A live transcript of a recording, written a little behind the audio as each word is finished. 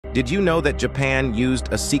Did you know that Japan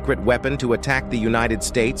used a secret weapon to attack the United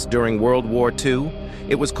States during World War II?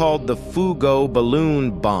 It was called the Fugo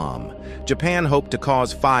balloon bomb. Japan hoped to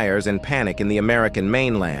cause fires and panic in the American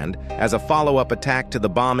mainland as a follow-up attack to the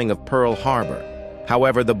bombing of Pearl Harbor.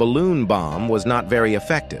 However, the balloon bomb was not very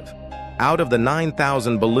effective. Out of the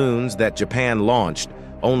 9,000 balloons that Japan launched,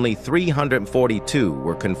 only 342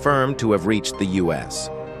 were confirmed to have reached the U.S.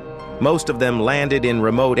 Most of them landed in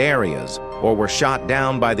remote areas or were shot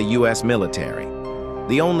down by the U.S. military.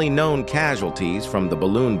 The only known casualties from the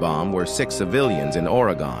balloon bomb were 6 civilians in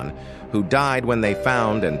Oregon who died when they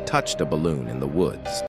found and touched a balloon in the woods.